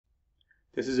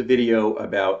This is a video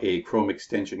about a Chrome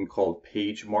extension called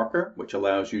PageMarker, which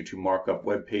allows you to mark up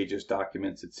web pages,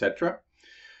 documents, etc.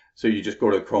 So you just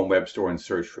go to the Chrome Web Store and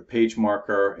search for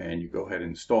PageMarker, and you go ahead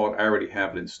and install it. I already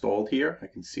have it installed here. I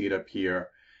can see it up here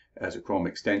as a Chrome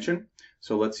extension.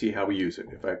 So let's see how we use it.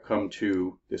 If I come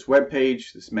to this web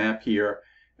page, this map here,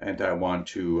 and I want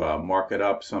to mark it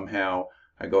up somehow,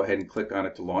 I go ahead and click on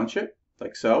it to launch it,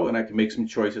 like so, and I can make some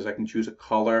choices. I can choose a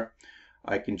color.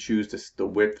 I can choose the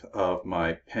width of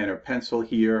my pen or pencil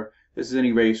here. This is an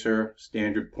eraser,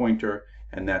 standard pointer,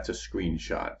 and that's a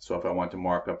screenshot. So if I want to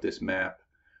mark up this map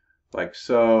like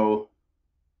so,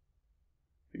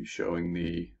 be showing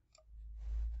the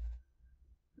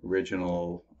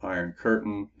original Iron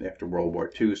Curtain after World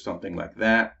War II, something like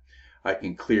that. I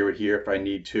can clear it here if I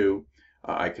need to.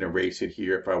 I can erase it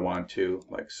here if I want to,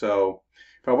 like so.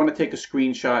 If I want to take a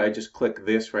screenshot, I just click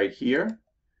this right here,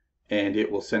 and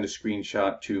it will send a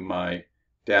screenshot to my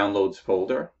downloads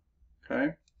folder.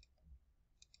 Okay,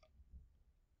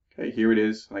 here it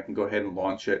is. I can go ahead and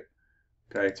launch it.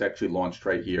 Okay, it's actually launched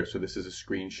right here, so this is a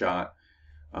screenshot.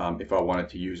 If I wanted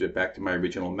to use it back to my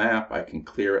original map, I can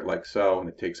clear it like so, and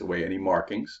it takes away any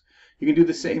markings. You can do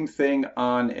the same thing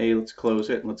on a, let's close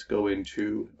it, and let's go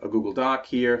into a Google Doc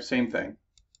here, same thing.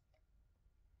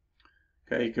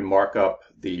 Okay, you can mark up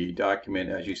the document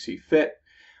as you see fit.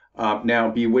 Now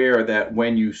beware that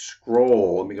when you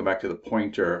scroll, let me go back to the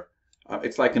pointer,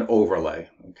 it's like an overlay.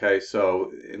 Okay,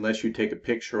 so unless you take a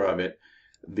picture of it,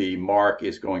 the mark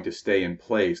is going to stay in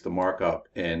place, the markup,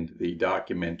 and the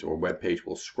document or web page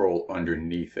will scroll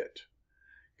underneath it.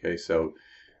 Okay, so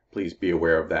please be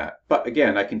aware of that. But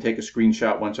again, I can take a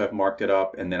screenshot once I've marked it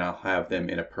up, and then I'll have them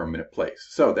in a permanent place.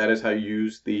 So that is how you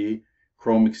use the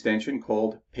Chrome extension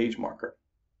called PageMarker.